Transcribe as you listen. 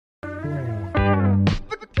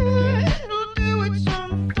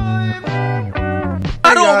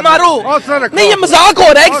मारो। नहीं ये मजाक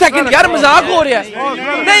हो रहा है, एक सेकंड यार, मजाक हो रहा है।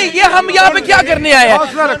 नहीं ये हम यहाँ पे क्या करने आए हैं?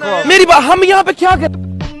 मेरी बात, हम यहाँ पे क्या कर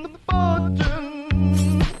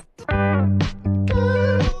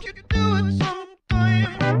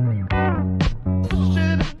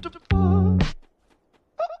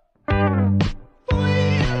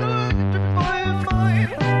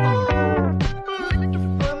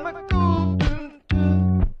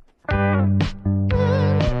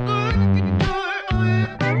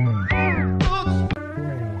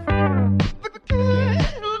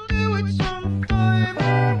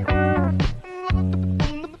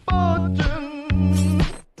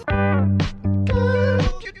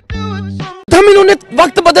हम इन्होंने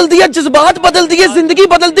वक्त बदल दिया, जज्बात बदल दिए, जिंदगी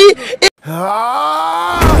बदल दी।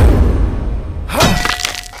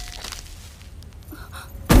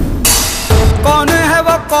 कौन है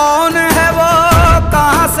वो, कौन है वो,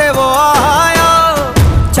 कहां से वो आया,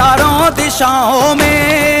 चारों दिशाओं में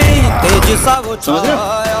तेज सा वो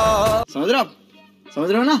छाया। समझ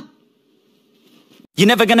रहे हो ना? You're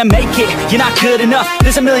never gonna make it, you're not good enough.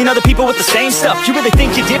 There's a million other people with the same stuff. You really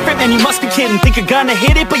think you're different? Man, you must be kidding. Think you're gonna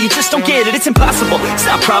hit it, but you just don't get it. It's impossible, it's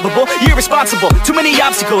not probable, you're irresponsible. Too many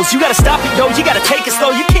obstacles, you gotta stop it, yo. You gotta take it slow,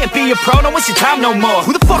 you can't be a pro, don't waste your time no more.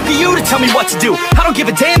 Who the fuck are you to tell me what to do? I don't give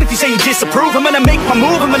a damn if you say you disapprove. I'm gonna make my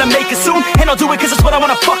move, I'm gonna make it soon. And I'll do it cause it's what I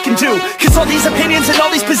wanna fucking do. Cause all these opinions and all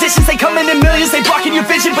these positions, they come in millions, they blocking your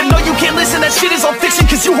vision. But no, you can't listen, that shit is all fiction.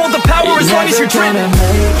 Cause you hold the power as long as you're driven.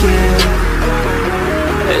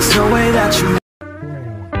 There's no way that you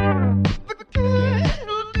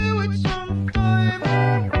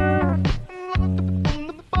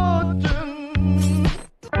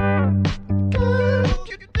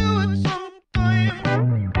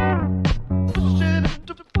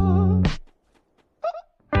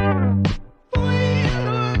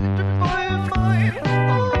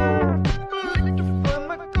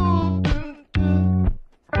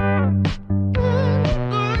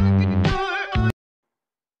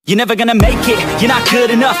You're never gonna make it, you're not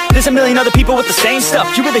good enough. There's a million other people with the same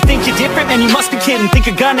stuff. You really think you're different? Man, you must be kidding.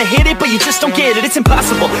 Think you're gonna hit it, but you just don't get it. It's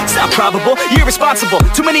impossible, it's not probable, you're irresponsible.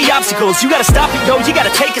 Too many obstacles, you gotta stop it, yo. You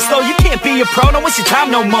gotta take it slow, you can't be a pro, don't waste your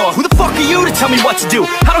time no more. Who the fuck are you to tell me what to do?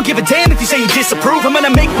 I don't give a damn if you say you disapprove. I'm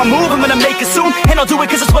gonna make my move, I'm gonna make it soon. And I'll do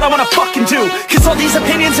it cause it's what I wanna fucking do. Cause all these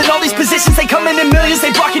opinions and all these positions, they come in millions,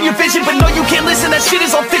 they blocking your vision. But no, you can't listen, that shit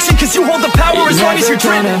is all fiction. Cause you hold the power as long as you're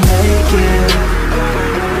driven.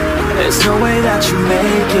 There's no way that you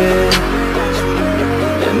make it.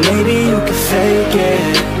 And maybe you can fake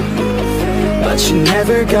it, but you're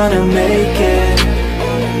never gonna make it.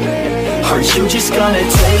 Are you just gonna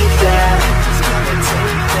take that?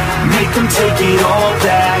 Make them take it all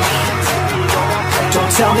back.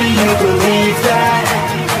 Don't tell me you believe that.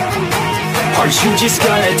 Are you just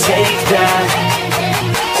gonna take that?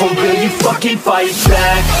 Or will you fucking fight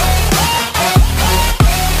back?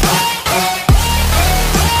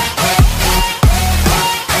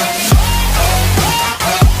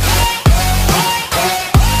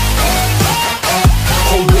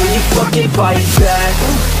 Fight back.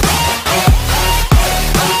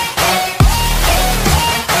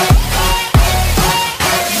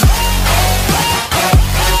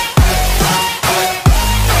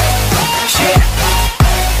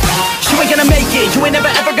 You ain't gonna make it, you ain't never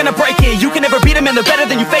ever gonna break it. You can never beat them and they're better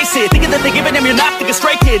than you face it. Thinking that they give a damn, you're not thinking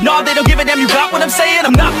straight, kid. No, they don't give a damn, you got what I'm saying?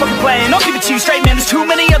 I'm not fucking playing, I'll give it to you straight, man. There's too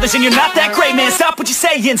many others and you're not that great, man. Stop what you're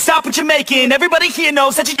saying, stop what you're making. Everybody here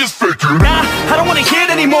knows that you just faking. Nah, I don't wanna hear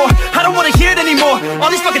it anymore, I don't wanna hear it anymore.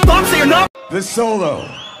 All these fucking thoughts, they are not. The solo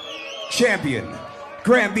champion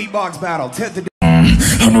grand beatbox battle 10th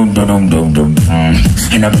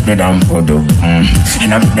And up the damn photo, and up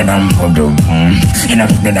the damn photo, and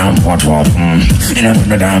up the damn photo, and up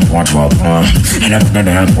the damn photo, and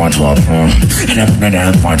up the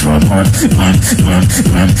damn photo, and up the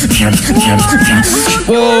damn photo.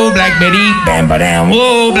 Whoa, Black Betty, Bam ba dam.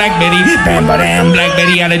 whoa, Black Betty, Bam ba dam. Black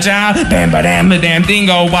Betty out of town, Bam ba dam. the damn thing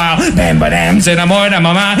go wild. Bam ba dam. Said I'm more than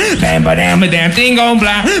my mind, Bam ba dam. the damn thing go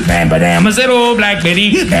fly. Bam ba dam. I said, oh, Black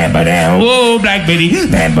Betty, Bam ba dam. whoa, Black Betty,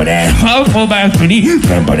 Bam ba dam. oh, Black Betty,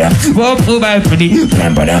 Bam ba dam. whoa, Black Betty.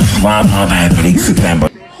 Bam ba dam. Bam ba dam.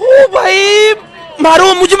 ओ भाई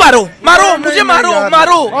मारो, मुझे मारो, मारो मुझे, मारो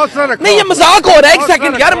मारो। नहीं ये मजाक हो रहा है, एक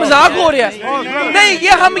सेकंड यार, मजाक हो रहा है। नहीं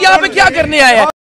ये हम यहाँ पे क्या करने आए हैं?